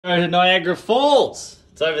Go to Niagara Falls.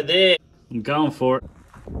 It's over there. I'm going for it.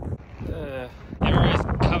 Everywhere's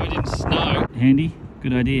covered in snow. Handy.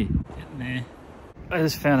 Good idea. Getting there. I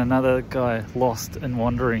just found another guy lost and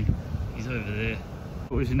wandering. He's over there.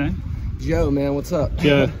 What was your name? Joe, man. What's up?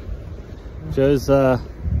 Joe. Joe's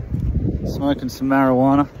smoking some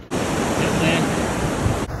marijuana. Getting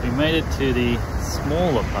there. We made it to the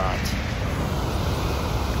smaller part.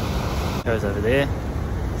 Joe's over there.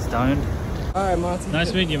 Stoned. All right, Monty.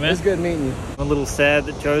 Nice meeting you, man. It's good meeting you. I'm a little sad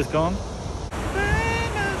that Joe's gone.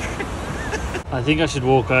 I think I should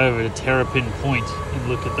walk over to Terrapin Point and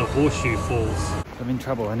look at the Horseshoe Falls. I'm in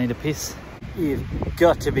trouble. I need a piss. You've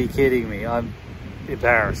got to be kidding me. I'm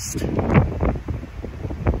embarrassed.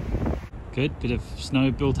 Good. Bit of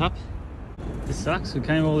snow built up. This sucks. We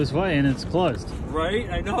came all this way and it's closed. Right?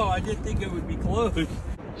 I know. I didn't think it would be closed.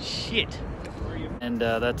 Shit. And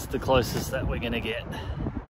that's the closest that we're going to get.